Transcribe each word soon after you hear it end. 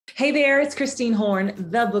Hey there, it's Christine Horn,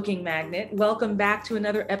 the Booking Magnet. Welcome back to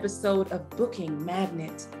another episode of Booking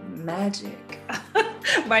Magnet Magic.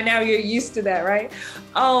 By now you're used to that, right?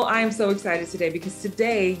 Oh, I'm so excited today because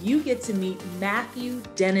today you get to meet Matthew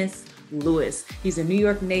Dennis Lewis. He's a New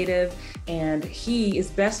York native and he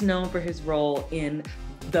is best known for his role in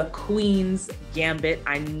The Queen's Gambit.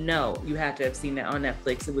 I know you have to have seen that on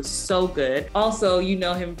Netflix. It was so good. Also, you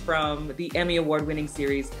know him from the Emmy Award-winning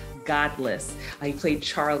series Godless. He played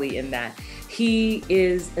Charlie in that. He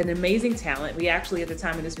is an amazing talent. We actually, at the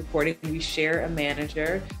time of this recording, we share a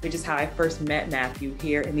manager, which is how I first met Matthew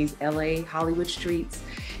here in these LA Hollywood streets.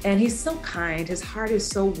 And he's so kind. His heart is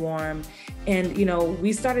so warm. And, you know,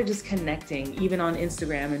 we started just connecting even on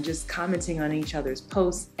Instagram and just commenting on each other's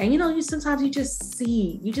posts. And, you know, sometimes you just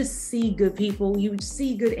see good people, you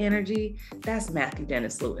see good energy. That's Matthew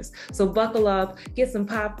Dennis Lewis. So buckle up, get some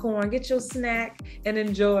popcorn, get your snack, and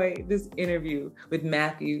enjoy this interview with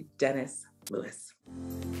Matthew Dennis Lewis.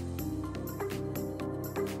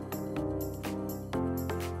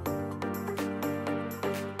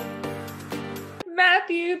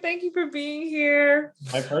 Matthew, thank you for being here.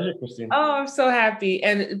 My pleasure, Christine. Oh, I'm so happy.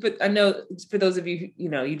 But I know for those of you,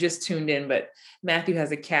 you just tuned in, but Matthew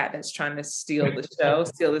has a cat that's trying to steal the show,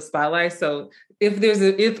 steal the spotlight. So if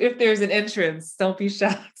there's an entrance, don't be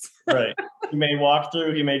shocked. Right. He may walk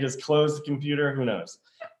through, he may just close the computer, who knows?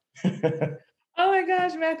 Oh my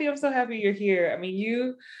gosh, Matthew, I'm so happy you're here. I mean,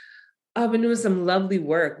 you have been doing some lovely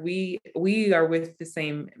work. We are with the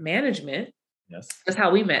same management. Yes. That's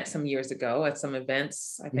how we met some years ago at some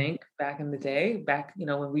events, I think, back in the day,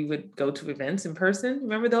 when we would go to events in person.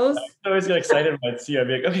 Remember those? I always get excited when I see you. I'd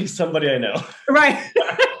be like, okay, somebody I know. Right.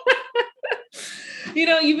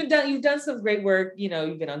 You've done some great work.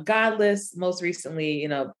 You've been on Godless. Most recently,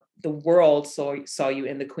 the world saw you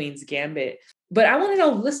in The Queen's Gambit. But I want to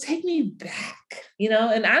know, let's take me back,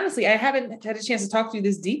 and honestly, I haven't had a chance to talk to you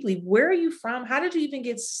this deeply. Where are you from? How did you even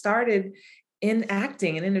get started in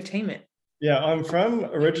acting and entertainment? Yeah, I'm from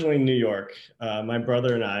originally New York. My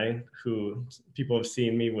brother and I, who people have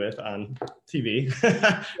seen me with on TV,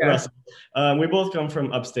 Russell, we both come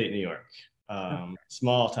from upstate New York.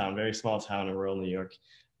 Small town, very small town in rural New York.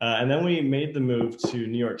 And then we made the move to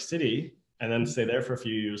New York City and then stayed there for a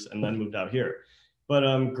few years and then moved out here.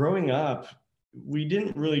 But growing up, we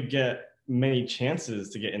didn't really get many chances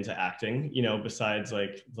to get into acting, besides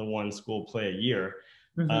like the one school play a year.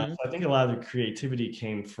 So I think a lot of the creativity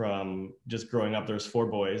came from just growing up. There's four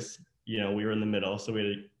boys, we were in the middle. So we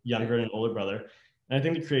had a younger and an older brother. And I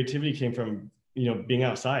think the creativity came from, being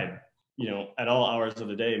outside, at all hours of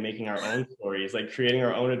the day, making our own stories, like creating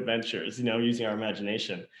our own adventures, using our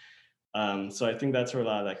imagination. So I think that's where a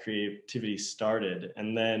lot of that creativity started.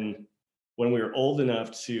 And then when we were old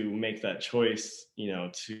enough to make that choice,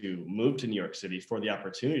 to move to New York City for the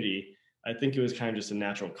opportunity, I think it was kind of just a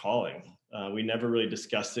natural calling. We never really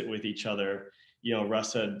discussed it with each other.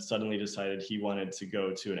 Russ had suddenly decided he wanted to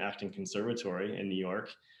go to an acting conservatory in New York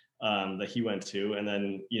that he went to. And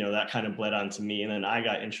then, that kind of bled onto me. And then I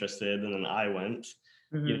got interested and then I went.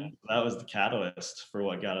 That was the catalyst for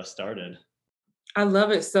what got us started. I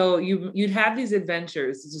love it. So you'd have these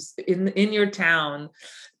adventures just in your town,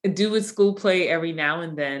 do a school play every now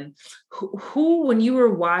and then. Who when you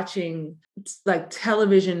were watching like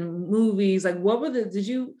television movies, like what were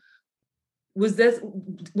was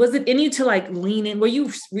it in you to like lean in? Were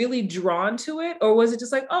you really drawn to it? Or was it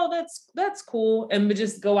just like, oh, that's cool. And would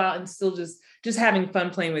just go out and still just having fun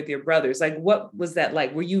playing with your brothers? Like, what was that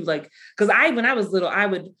like? Were you like, because when I was little, I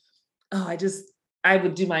would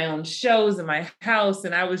do my own shows in my house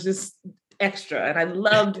and I was just extra and I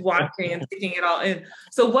loved watching and taking it all in.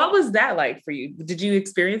 So what was that like for you? Did you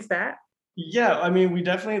experience that? Yeah, I mean,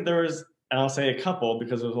 there was, and I'll say a couple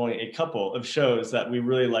because it was only a couple of shows that we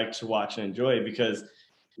really liked to watch and enjoy because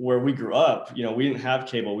where we grew up, we didn't have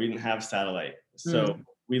cable, we didn't have satellite. So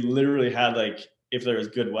we literally had like, if there was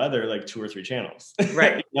good weather, like 2 or 3 channels.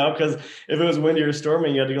 Right. Because if it was windy or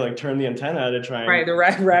storming, you had to like turn the antenna to try and... Right, the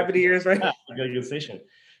rabbit ears, right? Yeah, to get a good station.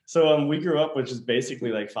 So we grew up with just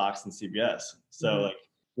basically like Fox and CBS. So like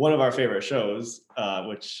one of our favorite shows,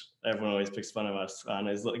 which everyone always picks fun of us on,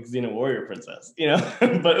 is like Xena Warrior Princess,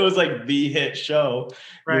 but it was like the hit show,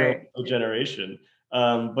 right, of generation.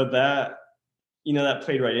 But that, that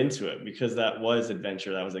played right into it because that was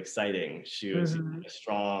adventure, that was exciting. She was a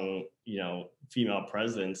strong, female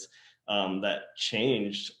presence that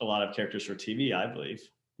changed a lot of characters for TV, I believe.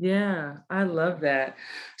 Yeah, I love that.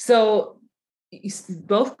 So you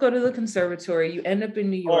both go to the conservatory. You end up in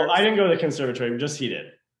New York. Well, I didn't go to the conservatory, just he did.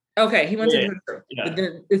 Okay, he went Yeah, to the yeah. but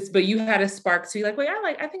then but you had a spark to be like, wait,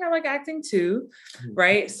 I think I like acting too, Mhm.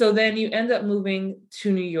 right? So then you end up moving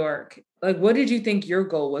to New York. Like, what did you think your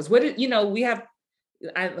goal was? What did we have?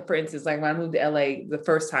 For instance, like when I moved to LA the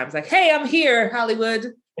first time, it's like, hey, I'm here,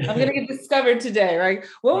 Hollywood. I'm gonna get discovered today, right?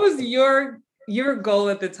 What was your goal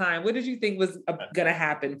at the time? What did you think was gonna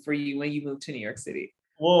happen for you when you moved to New York City?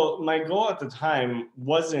 Well, my goal at the time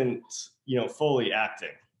wasn't, fully acting.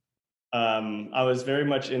 I was very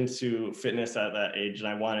much into fitness at that age, and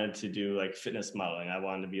I wanted to do like fitness modeling. I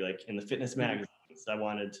wanted to be like in the fitness magazines. I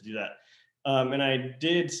wanted to do that. And I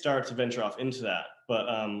did start to venture off into that, but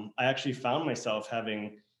I actually found myself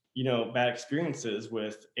having, bad experiences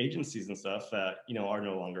with agencies and stuff that, are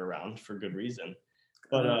no longer around for good reason.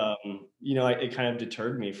 But, it kind of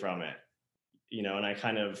deterred me from it, and I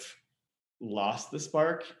kind of lost the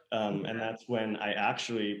spark. And that's when I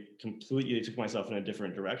actually completely took myself in a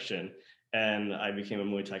different direction, and I became a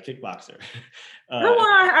Muay Thai kickboxer. Come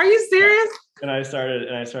on, are you serious? And I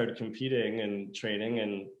started competing and training,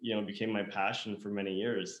 and became my passion for many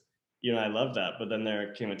years. I loved that. But then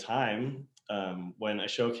there came a time when a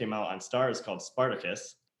show came out on Stars called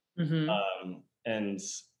Spartacus, Mm-hmm. and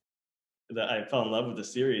that I fell in love with the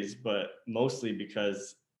series, but mostly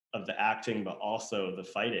because of the acting, but also the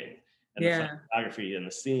fighting and the Yeah, photography and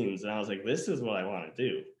the scenes. And I was like, this is what I want to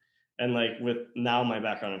do. And like with now my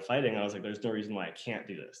background in fighting, I was like, there's no reason why I can't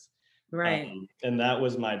do this. right. And that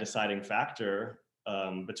was my deciding factor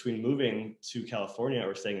between moving to California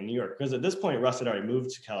or staying in New York. Because at this point, Russ had already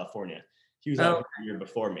moved to California. He was out Oh, here a year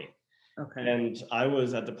before me. okay. And I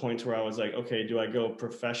was at the point where I was like, okay, do I go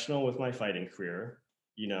professional with my fighting career,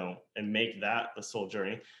 and make that the sole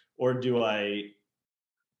journey? Or do I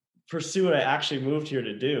pursue what I actually moved here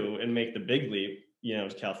to do and make the big leap,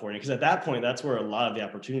 to California? Because at that point, that's where a lot of the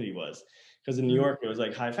opportunity was. Because in New Mhm. York, it was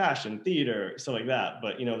like high fashion, theater, stuff like that.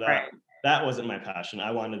 But that Right. that wasn't my passion.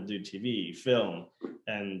 I wanted to do TV, film,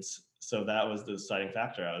 and so that was the deciding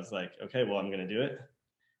factor. I was like, okay, well, I'm going to do it.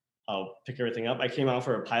 I'll pick everything up. I came out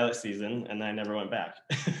for a pilot season, and I never went back.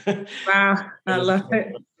 Wow, It I was love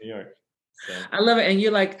it. New York. So I love it. And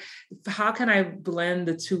you're like, how can I blend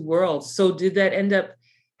the two worlds? So did that end up,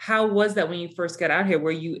 how was that when you first got out here? Were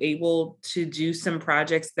you able to do some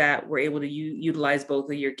projects that were able to utilize both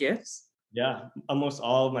of your gifts? yeah, almost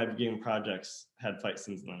all of my beginning projects had fight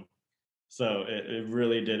scenes in them. So it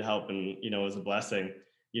really did help, and it was a blessing,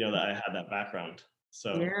 that I had that background.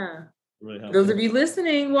 So Yeah. it really For helped. those of you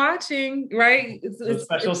listening, watching, right? Those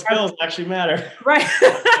special skills actually matter. Right.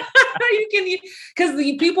 You can, because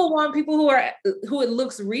the people want people who it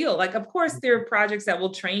looks real. Like, of course, there are projects that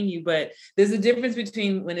will train you, but there's a difference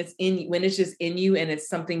between when it's just in you and it's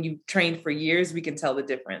something you've trained for years. We can tell the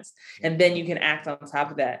difference, and then you can act on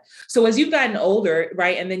top of that. So as you've gotten older,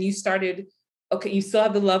 right, and then you started. Okay, you still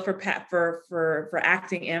have the love for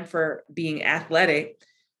acting and for being athletic.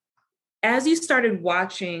 As you started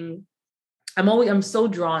watching, I'm so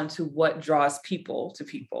drawn to what draws people to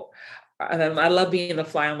people. I love being the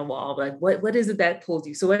fly on the wall. Like, what is it that pulls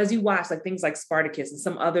you? So as you watch like things like Spartacus and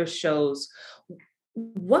some other shows,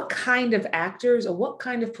 what kind of actors or what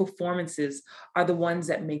kind of performances are the ones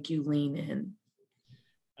that make you lean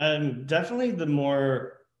in? Definitely the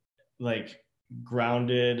more like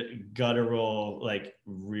grounded, guttural, like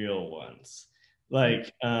real ones.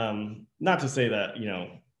 Like, not to say that,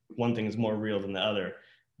 one thing is more real than the other,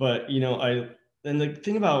 but, and the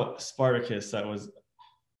thing about Spartacus that was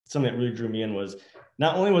something that really drew me in was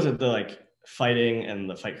not only was it the like fighting and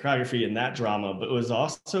the fight choreography and that drama, but it was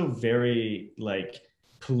also very like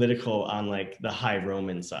political on like the high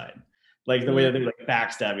Roman side. Like the way that they like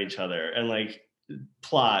backstab each other and like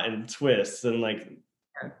plot and twists, and like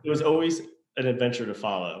it was always an adventure to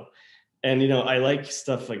follow. And I like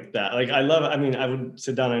stuff like that. Like I mean, I would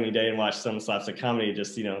sit down any day and watch some slapstick comedy,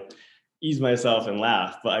 just ease myself and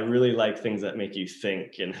laugh. But I really like things that make you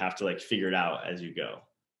think and have to like figure it out as you go.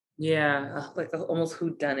 Yeah, like almost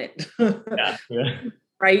who done it. Yeah, yeah.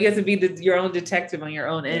 Right, you get to be your own detective on your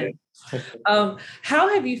own end. How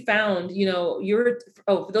have you found,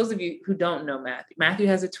 for those of you who don't know Matthew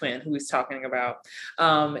has a twin who he's talking about.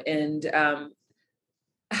 And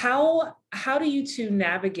how do you two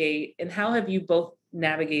navigate, and how have you both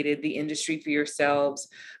navigated the industry for yourselves,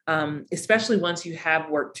 especially once you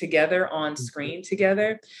have worked together on screen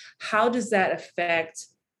together? How does that affect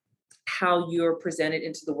how you're presented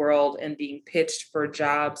into the world and being pitched for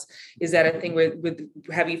jobs? Is that a thing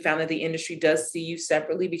have you found that the industry does see you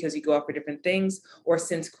separately because you go out for different things, or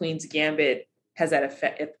since Queen's Gambit, has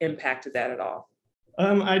that impacted that at all?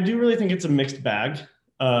 I do really think it's a mixed bag,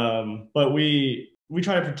 but we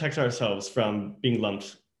try to protect ourselves from being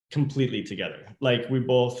lumped completely together. Like we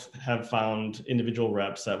both have found individual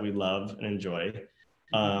reps that we love and enjoy.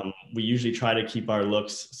 We usually try to keep our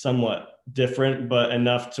looks somewhat different, but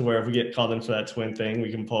enough to where if we get called in for that twin thing,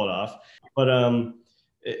 we can pull it off. But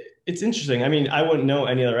it's interesting. I mean, I wouldn't know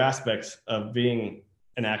any other aspects of being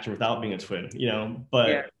an actor without being a twin,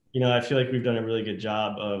 but I feel like we've done a really good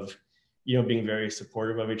job of, being very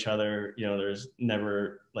supportive of each other. There's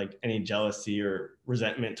never like any jealousy or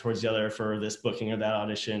resentment towards the other for this booking or that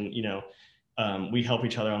audition. We help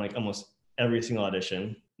each other on like almost every single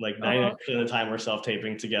audition. Like 90% of the time we're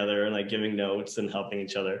self-taping together and like giving notes and helping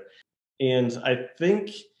each other. And I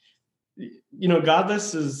think,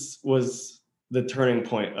 Godless was the turning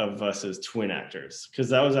point of us as twin actors, because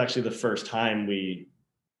that was actually the first time we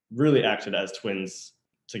really acted as twins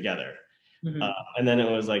together. And then it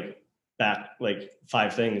was like back like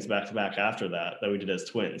 5 things back to back after that we did as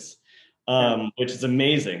twins, which is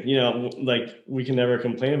amazing. Like we can never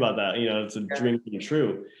complain about that. It's a dream come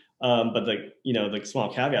true. But the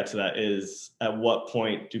small caveat to that is, at what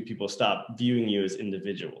point do people stop viewing you as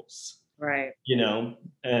individuals? Right.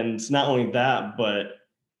 And not only that, but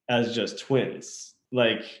as just twins.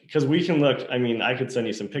 Like, because we can look, I mean, I could send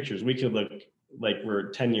you some pictures. We could look like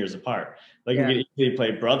we're 10 years apart. Like we could easily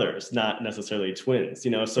play brothers, not necessarily twins,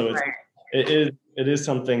 so it is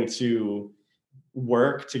something to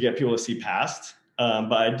work to get people to see past.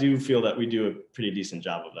 But I do feel that we do a pretty decent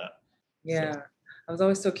job of that. Yeah. So. I was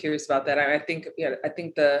always so curious about that. I think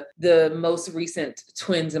the most recent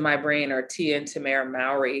twins in my brain are Tia and Tamara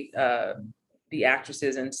Mowry, the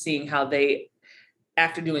actresses, and seeing how they,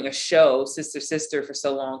 after doing a show, Sister, for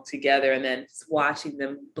so long together, and then watching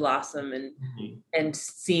them blossom and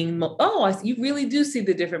seeing, you really do see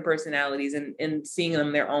the different personalities and seeing them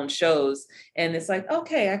in their own shows. And it's like,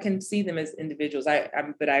 okay, I can see them as individuals.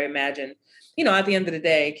 But I imagine, at the end of the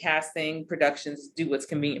day, casting, productions do what's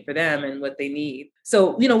convenient for them and what they need.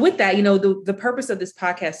 So, with that, the purpose of this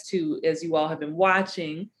podcast too, as you all have been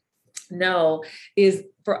watching, is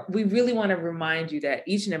we really want to remind you that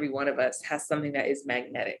each and every one of us has something that is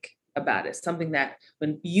magnetic about us, something that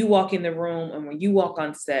when you walk in the room and when you walk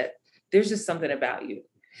on set, there's just something about you.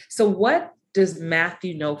 So what does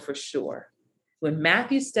Matthew know for sure? When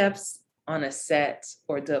Matthew steps on a set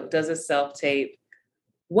or does a self-tape,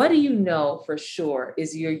 what do you know for sure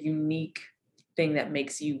is your unique thing that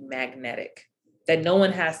makes you magnetic, that no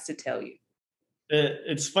one has to tell you?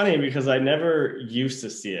 It's funny because I never used to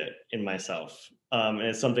see it in myself. And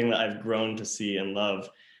it's something that I've grown to see and love,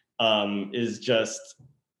 is just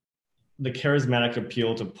the charismatic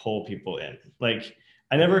appeal to pull people in. Like,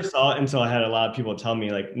 I never saw it until I had a lot of people tell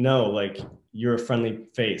me, like, no, like, you're a friendly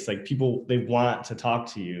face. Like, people, they want to talk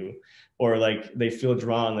to you, or like they feel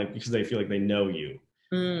drawn, like, because they feel like they know you.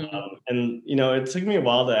 And, it took me a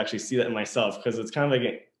while to actually see that in myself, because it's kind of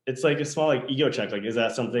like, it's like a small like ego check. Like, is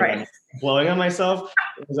that something I'm blowing on myself?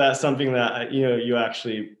 Is that something that, you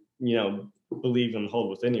actually, believe and hold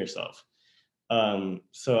within yourself?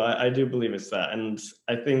 So I do believe it's that. And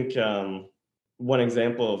I think one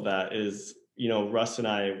example of that is, Russ and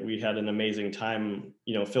I, we had an amazing time,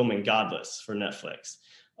 filming Godless for Netflix,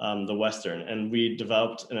 the Western. And we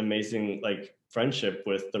developed an amazing like friendship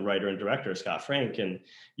with the writer and director, Scott Frank. And,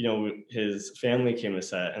 his family came to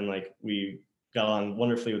set, and like we got along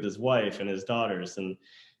wonderfully with his wife and his daughters. And,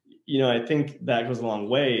 I think that goes a long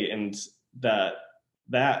way, and that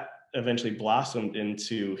eventually blossomed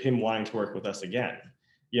into him wanting to work with us again.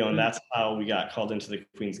 And that's how we got called into the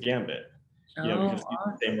Queen's Gambit, because he's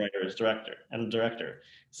the same writer as director.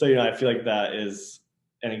 So, I feel like that is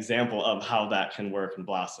an example of how that can work and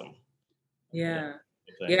blossom. Yeah,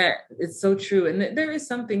 it's so true. And there is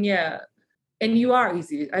something, and you are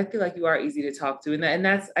easy. I feel like you are easy to talk to. And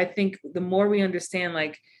that's, I think the more we understand,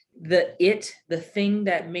 like the thing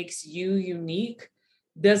that makes you unique,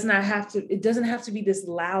 it doesn't have to be this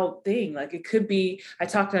loud thing. Like it could be, I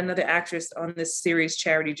talked to another actress on this series,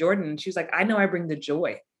 Charity Jordan, and she was like, I know I bring the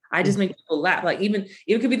joy. I just make people laugh. Like even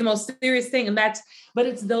it could be the most serious thing. But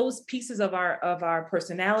it's those pieces of our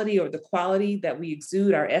personality or the quality that we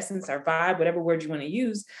exude, our essence, our vibe, whatever word you want to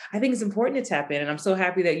use. I think it's important to tap in. And I'm so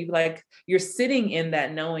happy that you're sitting in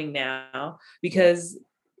that knowing now, because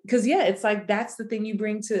it's like, that's the thing you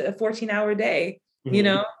bring to a 14-hour day,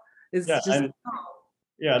 it's just. And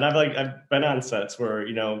I've been on sets where,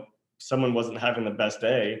 someone wasn't having the best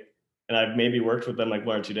day, and I've maybe worked with them like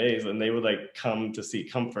 1 or 2 days, and they would like come to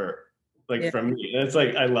seek comfort from me. And it's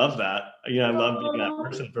like, I love that. I love being that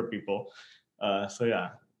person for people. So yeah.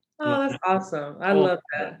 Oh, that's awesome. I love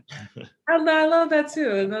that. I love that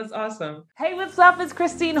too. That's awesome. Hey, what's up? It's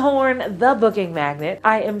Christine Horn, the Booking Magnet.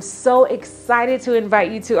 I am so excited to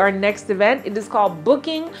invite you to our next event. It is called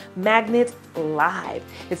Booking Magnet Live.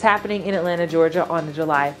 It's happening in Atlanta, Georgia on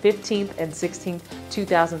July 15th and 16th,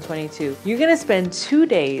 2022. You're going to spend 2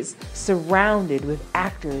 days surrounded with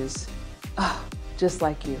actors just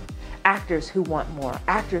like you. Actors who want more,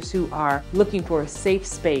 actors who are looking for a safe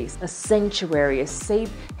space, a sanctuary, a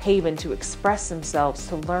safe haven to express themselves,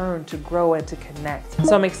 to learn, to grow, and to connect.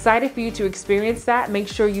 So I'm excited for you to experience that. Make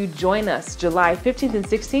sure you join us July 15th and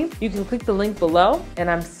 16th. You can click the link below, and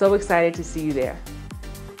I'm so excited to see you there.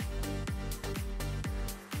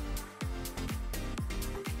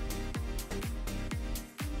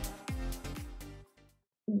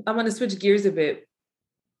 I'm going to switch gears a bit.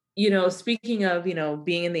 Speaking of,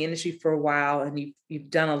 being in the industry for a while and you've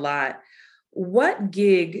done a lot, what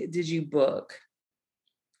gig did you book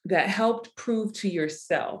that helped prove to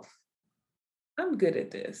yourself, I'm good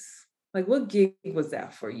at this? Like, what gig was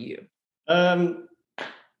that for you?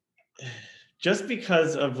 Just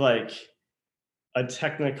because of like a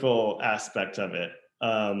technical aspect of it.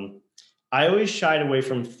 I always shied away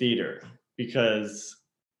from theater because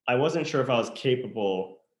I wasn't sure if I was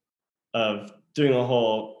capable of doing a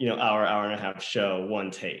whole, hour and a half show, one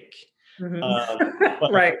take. But,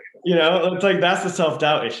 right. It's like, that's the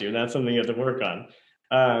self-doubt issue. And that's something you have to work on.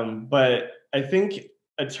 But I think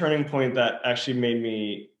a turning point that actually made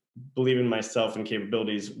me believe in myself and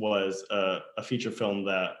capabilities was a feature film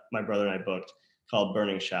that my brother and I booked called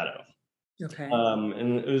Burning Shadow. Okay.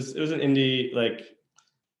 And it was an indie, like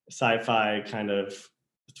sci-fi kind of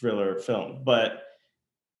thriller film, but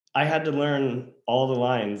I had to learn all the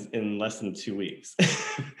lines in less than 2 weeks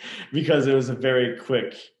because it was a very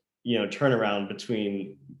quick, turnaround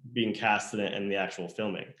between being cast in it and the actual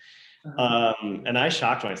filming. And I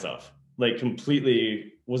shocked myself, like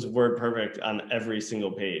completely was word perfect on every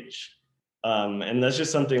single page. And that's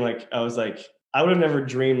just something like, I was like, I would have never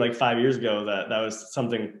dreamed like 5 years ago that was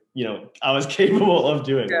something, I was capable of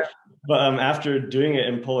doing. Yeah. But after doing it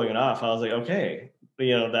and pulling it off, I was like, okay,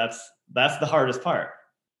 that's the hardest part.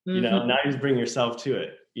 Now you just bring yourself to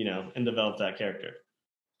it, and develop that character.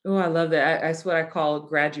 Oh, I love that. That's what I call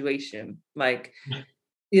graduation. Like,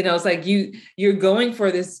 it's like you're going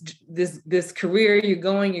for this career. You're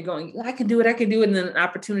going, I can do it. And then an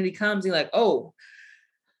opportunity comes. You're like, oh,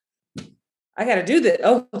 I got to do this.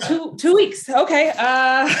 Oh, 2 weeks. Okay.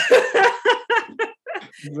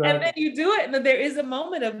 Exactly. And then you do it. And then there is a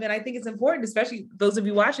moment of, and I think it's important, especially those of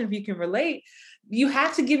you watching, if you can relate, you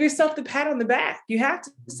have to give yourself the pat on the back. You have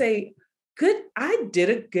to say, good, I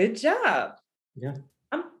did a good job. Yeah.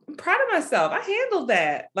 I'm proud of myself. I handled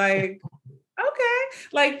that. Like, okay.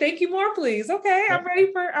 Like, thank you more, please. Okay. I'm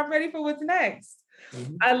ready for what's next.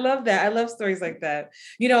 Mm-hmm. I love that. I love stories like that.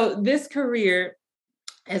 This career,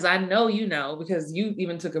 as I know, because you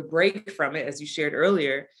even took a break from it, as you shared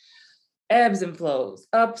earlier, ebbs and flows,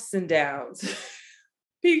 ups and downs,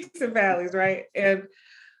 peaks and valleys, right?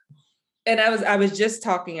 And I was just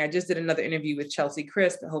talking, I just did another interview with Chelsea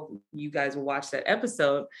Crisp. I hope you guys will watch that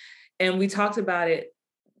episode. And we talked about it.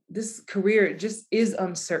 This career just is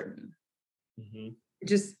uncertain. Mm-hmm. It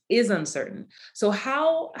just is uncertain. So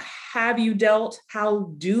how have you dealt?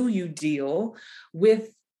 How do you deal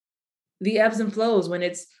with the ebbs and flows when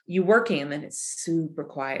it's you working and then it's super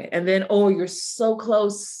quiet and then, oh, you're so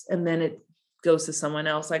close and then it goes to someone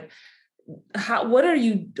else? Like, how do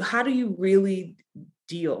you really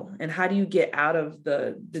deal and how do you get out of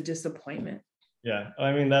the disappointment? Yeah,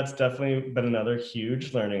 I mean, that's definitely been another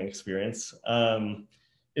huge learning experience.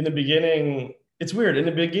 In the beginning, it's weird. In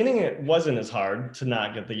the beginning, it wasn't as hard to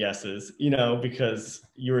not get the yeses, because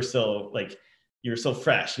you were still like, you were still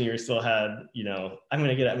fresh and you still had, I'm going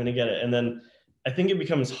to get it. And then I think it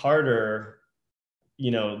becomes harder,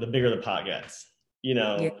 the bigger the pot gets,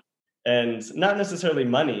 yeah. And not necessarily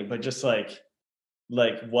money, but just like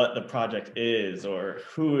what the project is or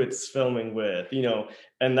who it's filming with,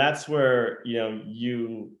 and that's where,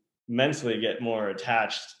 you mentally get more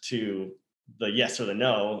attached to the yes or the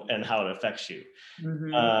no and how it affects you.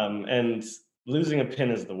 Mm-hmm. And losing a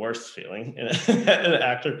pin is the worst feeling an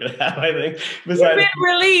actor could have, I think. You've been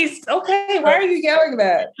released. Okay, why are you yelling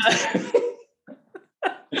that?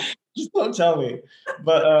 Just don't tell me.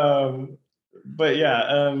 But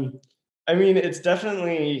yeah, I mean, it's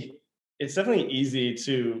definitely easy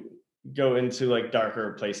to go into like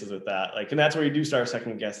darker places with that. Like, and that's where you do start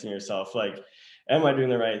second guessing yourself. Like, am I doing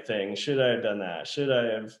the right thing? Should I have done that? Should I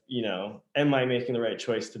have, am I making the right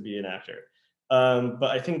choice to be an actor?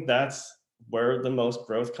 But I think that's where the most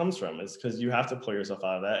growth comes from, is because you have to pull yourself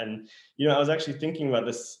out of that. And, I was actually thinking about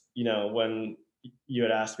this you know, when you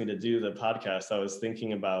had asked me to do the podcast, I was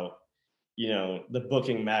thinking about, you know, the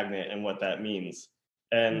booking magnet and what that means.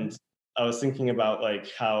 And I was thinking about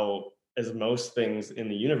like how, as most things in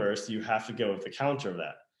the universe, you have to go with the counter of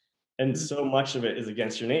that. And so much of it is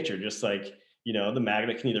against your nature, just like, you know, the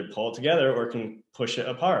magnet can either pull it together or can push it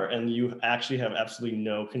apart. And you actually have absolutely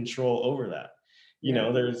no control over that. You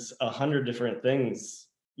know, there's 100 different things,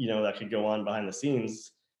 you know, that could go on behind the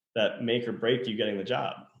scenes that make or break you getting the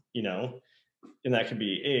job, you know, and that could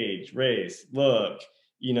be age, race, look,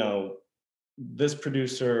 you know, this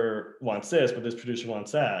producer wants this, but this producer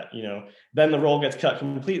wants that, you know, then the role gets cut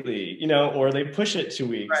completely, you know, or they push it 2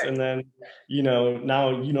 weeks and then, you know,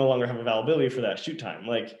 now you no longer have availability for that shoot time.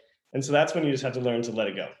 Like, and so that's when you just have to learn to let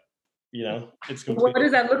it go. You know, it's completely. What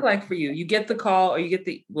does that look like for you? You get the call or you get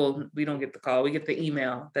well, we don't get the call. We get the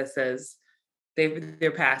email that says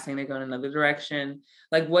they're passing, they're going another direction.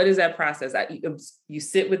 Like, what is that process? You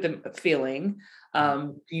sit with the feeling.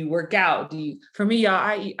 Do you work out? For me, y'all,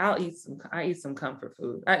 I eat some comfort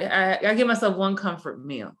food. I give myself one comfort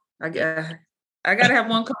meal. I gotta have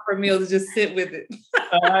one comfort meal to just sit with it.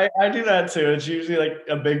 I do that too. It's usually like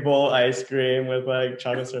a big bowl of ice cream with like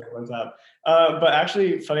chocolate syrup on top. But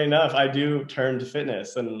actually, funny enough, I do turn to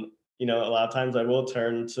fitness, and you know, a lot of times I will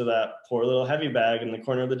turn to that poor little heavy bag in the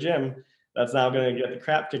corner of the gym that's now going to get the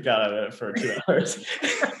crap kicked out of it for 2 hours.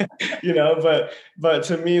 You know, but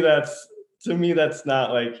to me that's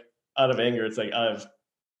not like out of anger. It's like out of,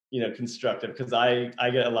 you know, constructive, because I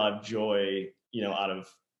get a lot of joy, you know, out of,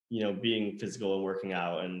 you know, being physical and working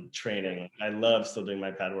out and training. I love still doing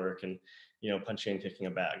my pad work and, you know, punching and kicking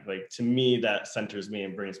a bag. Like, to me, that centers me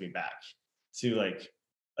and brings me back to like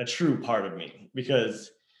a true part of me, because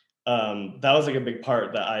that was like a big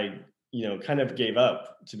part that I, you know, kind of gave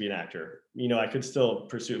up to be an actor. You know, I could still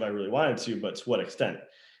pursue it if I really wanted to, but to what extent?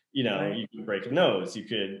 You know, you could break a nose, you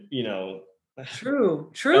could, you know.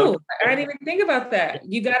 True. I didn't even think about that.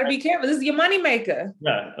 You got to be careful. This is your moneymaker.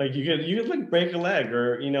 Yeah, like you could like break a leg,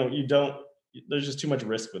 or, you know, you don't. There's just too much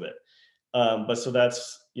risk with it. But so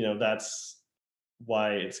that's, you know, that's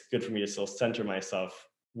why it's good for me to still center myself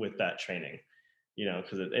with that training, you know,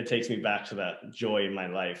 because it takes me back to that joy in my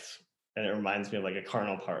life, and it reminds me of like a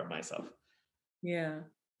carnal part of myself. Yeah.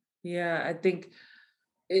 I think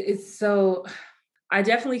it's so, I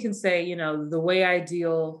definitely can say, you know, the way I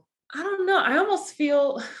deal, I don't know. I almost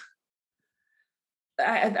feel,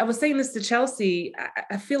 I was saying this to Chelsea.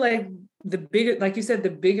 I feel like the bigger, like you said,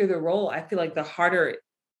 the bigger the role, I feel like the harder,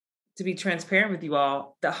 to be transparent with you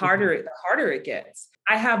all, the harder it gets.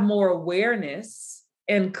 I have more awareness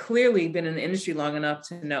and clearly been in the industry long enough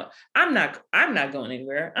to know I'm not going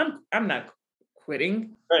anywhere. I'm not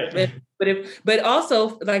quitting. Right. But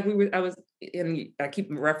also, like I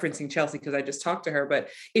keep referencing Chelsea because I just talked to her, but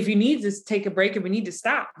if you need to take a break and we need to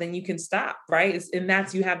stop, then you can stop, right? And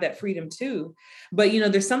that's, you have that freedom too. But, you know,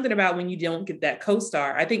 there's something about when you don't get that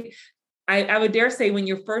co-star. I think I would dare say when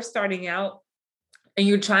you're first starting out and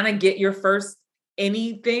you're trying to get your first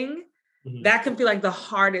anything, that can feel like the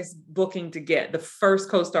hardest booking to get, the first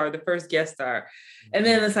co-star, the first guest star. And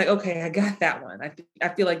then it's like, okay, I got that one. I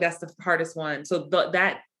feel like that's the hardest one. So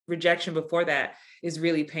that rejection before that is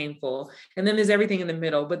really painful. And then there's everything in the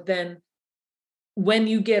middle. But then when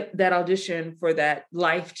you get that audition for that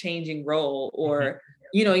life-changing role, or,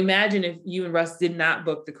 you know, imagine if you and Russ did not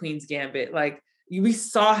book the Queen's Gambit, like we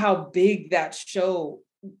saw how big that show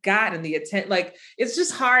got in the attention. Like, it's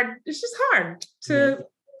just hard to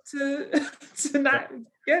not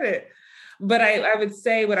get it. But I would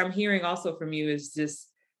say what I'm hearing also from you is just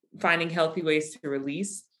finding healthy ways to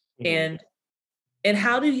release. And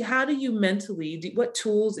how do you mentally what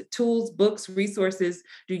tools, books, resources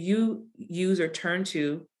do you use or turn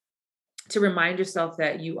to remind yourself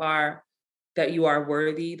that you are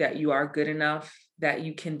worthy, that you are good enough, that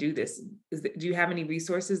you can do this? Do you have any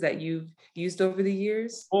resources that you've used over the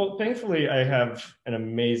years? Well, thankfully, I have an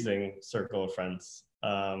amazing circle of friends.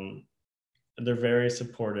 They're very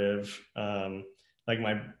supportive. Like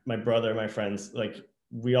my brother, my friends, like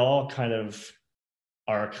we all kind of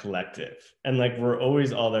are a collective, and like we're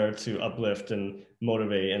always all there to uplift and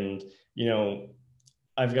motivate. And, you know,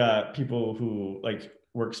 I've got people who like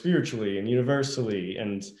work spiritually and universally,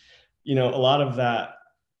 and, you know, a lot of that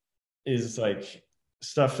is like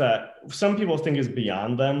stuff that some people think is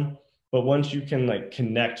beyond them, but once you can like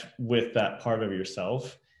connect with that part of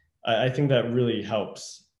yourself, I think that really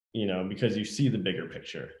helps, you know, because you see the bigger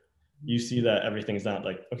picture. You see that everything's not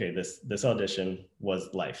like, okay, this audition was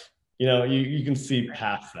life, you know, you can see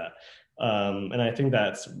past that. And I think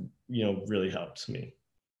that's, you know, really helped me.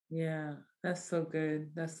 Yeah, that's so good.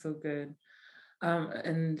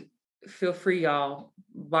 And feel free, y'all.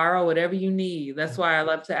 Borrow whatever you need. That's why I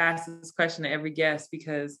love to ask this question to every guest,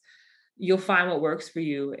 because you'll find what works for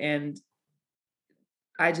you. And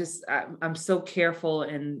I'm so careful,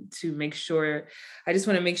 and to make sure, I just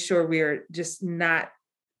want to make sure we're just not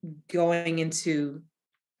going into,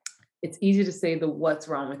 it's easy to say the what's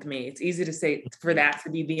wrong with me. It's easy to say for that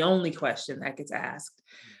to be the only question that gets asked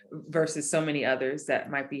versus so many others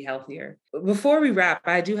that might be healthier. Before we wrap,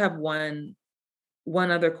 I do have one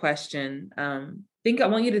other question. I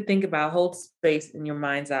want you to think about, hold space in your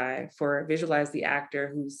mind's eye visualize the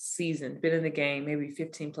actor who's seasoned, been in the game, maybe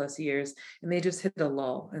 15 plus years, and they just hit a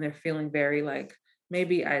lull and they're feeling very like,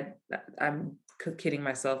 maybe I'm kidding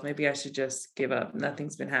myself. Maybe I should just give up.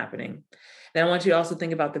 Nothing's been happening. Then I want you to also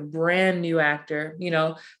think about the brand new actor,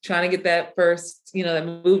 trying to get that first,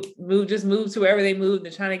 that just move to wherever they move.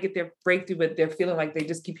 They're trying to get their breakthrough, but they're feeling like they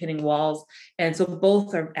just keep hitting walls. And so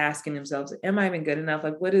both are asking themselves, am I even good enough?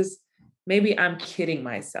 Like, maybe I'm kidding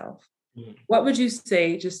myself. Mm-hmm. What would you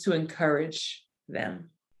say just to encourage them?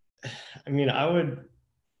 I mean, I would,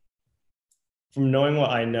 from knowing what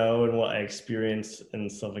I know and what I experience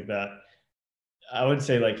and stuff like that, I would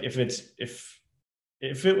say, like, if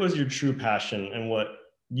it was your true passion and what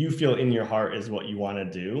you feel in your heart is what you want to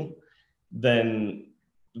do, then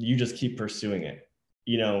you just keep pursuing it.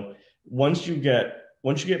 Once you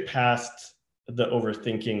get past the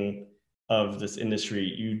overthinking of this industry,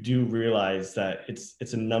 you do realize that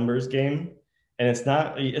it's a numbers game, and it's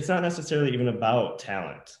not necessarily even about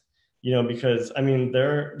talent, because I mean,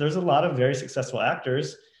 there's a lot of very successful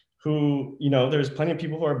actors who, there's plenty of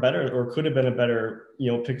people who are better or could have been a better,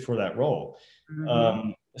 pick for that role.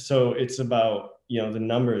 Mm-hmm. So it's about, the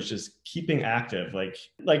numbers, just keeping active.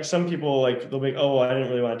 Like some people, like, they'll be, oh, I didn't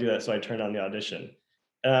really want to do that, so I turned down the audition.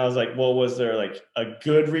 And I was like, well, was there like a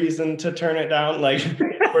good reason to turn it down? Like,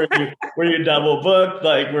 were you double booked?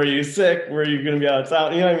 Like, were you sick? Were you going to be out of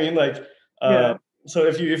town? You know what I mean? Like, yeah. So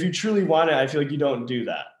if you truly want it, I feel like you don't do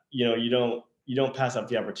that. You don't pass up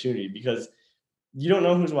the opportunity, because you don't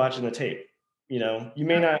know who's watching the tape. You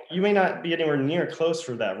may not be anywhere near close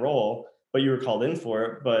for that role, but you were called in for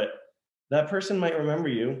it. But that person might remember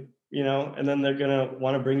you, and then they're going to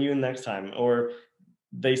want to bring you in next time, or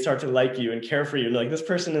they start to like you and care for you. Like, this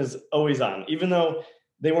person is always on, even though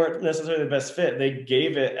they weren't necessarily the best fit. They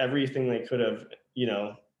gave it everything they could have,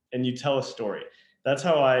 and you tell a story. That's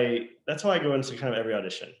how I go into kind of every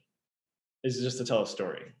audition, is just to tell a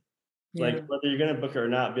story. Yeah. Like, whether you're going to book it or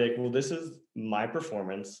not, be like, well, this is my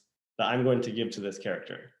performance that I'm going to give to this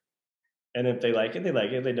character. And if they like it, they like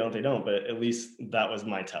it. If they don't, they don't. But at least that was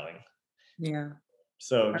my telling. Yeah.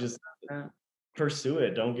 So just pursue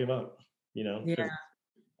it. Don't give up, Yeah.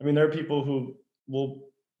 I mean, there are people who will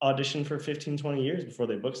audition for 15, 20 years before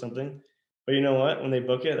they book something. But you know what? When they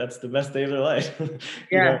book it, that's the best day of their life.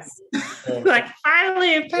 Yes. So, like,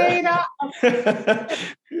 finally it paid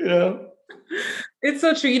off. It's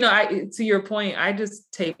so true. To your point, I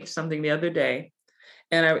just taped something the other day,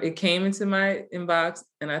 and it came into my inbox,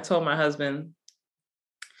 and I told my husband,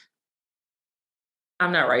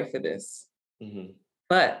 I'm not right for this. Mm-hmm.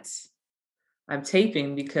 But I'm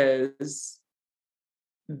taping because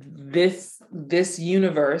this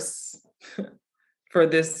universe for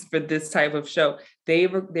this type of show,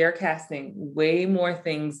 they're casting way more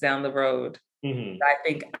things down the road. Mm-hmm. That I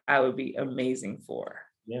think I would be amazing for.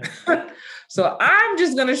 Yeah. So I'm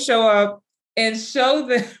just gonna show up and show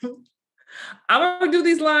them. I'm gonna do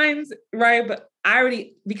these lines, right? But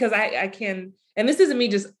because I can, and this isn't me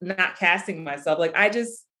just not casting myself. Like,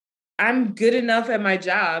 I'm good enough at my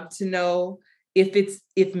job to know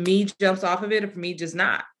if me jumps off of it, or if me just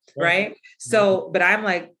not, right? So, but I'm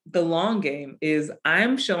like, the long game is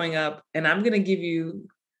I'm showing up and I'm going to give you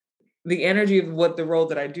the energy of what the role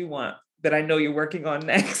that I do want, that I know you're working on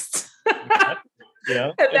next.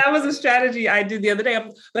 Yeah. And that was a strategy I did the other day.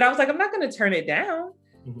 But I was like, I'm not going to turn it down.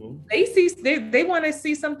 Mm-hmm. They want to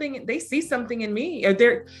see something. They see something in me, or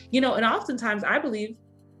they're, and oftentimes I believe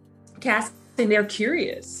casting, they're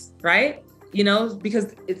curious, right?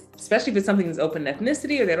 Because especially if it's something that's open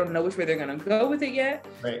ethnicity, or they don't know which way they're going to go with it yet.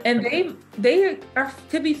 Right. And they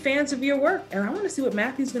could be fans of your work. And I want to see what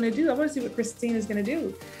Matthew's going to do. I want to see what Christina's going to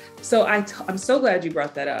do. So I'm so glad you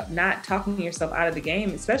brought that up, not talking yourself out of the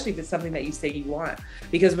game, especially if it's something that you say you want.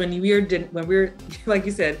 Because when we're, like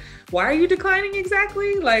you said, why are you declining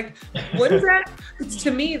exactly? Like, what is that?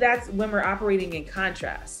 To me, that's when we're operating in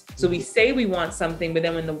contrast. So we say we want something, but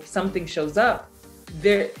then when something shows up,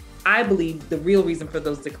 I believe the real reason for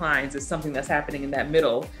those declines is something that's happening in that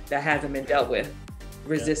middle that hasn't been dealt with.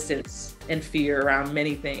 Resistance and fear around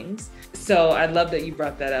many things. So I love that you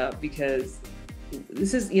brought that up, because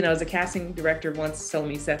this is, you know, as a casting director once told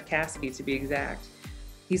me, Seth Caskey to be exact,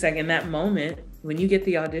 he's like, in that moment, when you get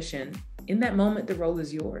the audition, in that moment, the role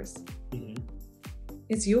is yours.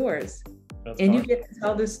 It's yours. And you get to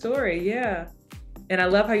tell this story, yeah. And I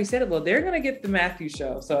love how you said it. Well, they're gonna get the Matthew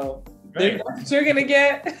show, so that's what you're gonna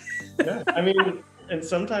get. Yeah, I mean, and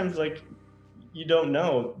sometimes like you don't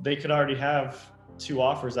know, they could already have 2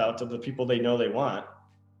 offers out to the people they know they want,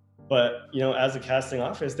 but you know, as a casting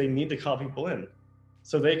office, they need to call people in,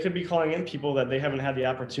 so they could be calling in people that they haven't had the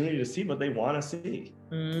opportunity to see, but they want to see.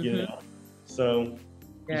 You know, so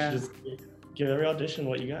you should just give every audition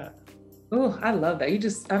what you got. Oh, I love that. I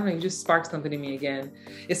don't know, you just sparked something in me again.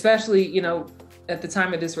 Especially, you know, at the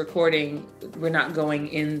time of this recording, we're not going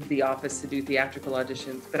in the office to do theatrical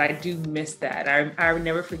auditions, but I do miss that. I would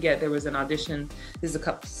never forget, there was an audition, this is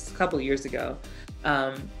a couple of years ago.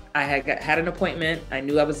 I had an appointment. I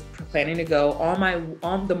knew I was planning to go.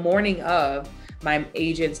 On the morning of, my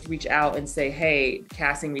agents reach out and say, hey,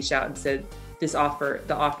 casting reached out and said, the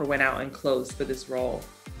offer went out and closed for this role.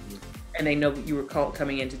 And they know you were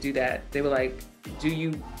coming in to do that. They were like, do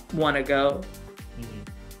you want to go?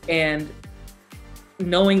 And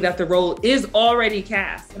knowing that the role is already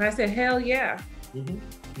cast. And I said, hell yeah.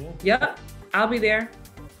 Yep, I'll be there.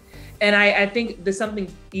 And I think there's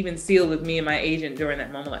something even sealed with me and my agent during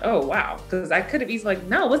that moment, like, oh, wow. Because I could have easily like,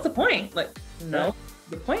 no, what's the point? Like, no,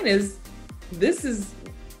 the point is,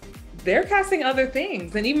 they're casting other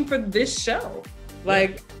things. And even for this show,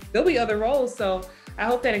 like, there'll be other roles. So I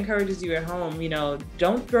hope that encourages you at home, you know,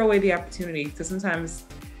 don't throw away the opportunity, because sometimes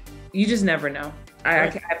you just never know.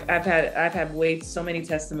 I've had so many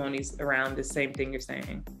testimonies around the same thing you're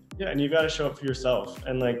saying. Yeah, and you got to show up for yourself,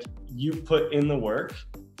 and like, you put in the work,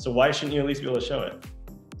 so why shouldn't you at least be able to show it?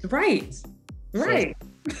 Right.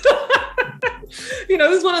 You know,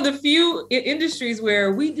 this is one of the few industries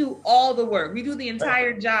where we do all the work. We do the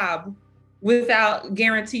entire job without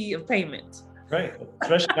guarantee of payment. Right,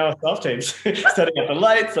 especially now with self-tapes, setting up the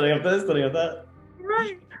lights, setting up this, setting up that.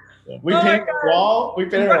 Right. Yeah. We painted a wall. We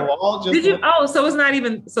painted a wall. Did you? Oh, so it's not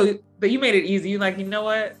even so. But you made it easy. You're like, you know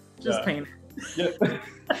what? Just paint it. Yeah.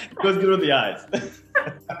 It goes good with the eyes.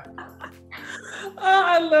 Oh,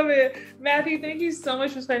 I love it. Matthew, thank you so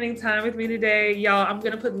much for spending time with me today. Y'all, I'm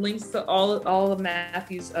going to put links to all of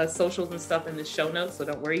Matthew's socials and stuff in the show notes. So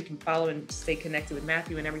don't worry, you can follow and stay connected with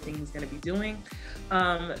Matthew and everything he's going to be doing.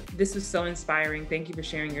 This was so inspiring. Thank you for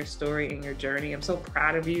sharing your story and your journey. I'm so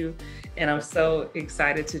proud of you. And I'm so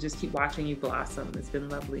excited to just keep watching you blossom. It's been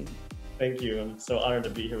lovely. Thank you. I'm so honored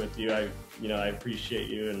to be here with you. I appreciate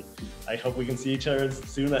you, and I hope we can see each other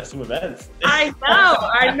soon at some events. I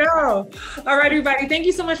know. All right, everybody. Thank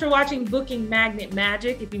you so much for watching Booking Magnet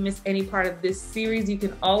Magic. If you missed any part of this series, you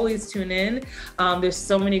can always tune in. There's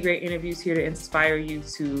so many great interviews here to inspire you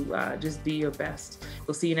to just be your best.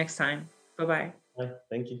 We'll see you next time. Bye-bye. Bye.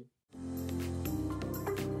 Thank you.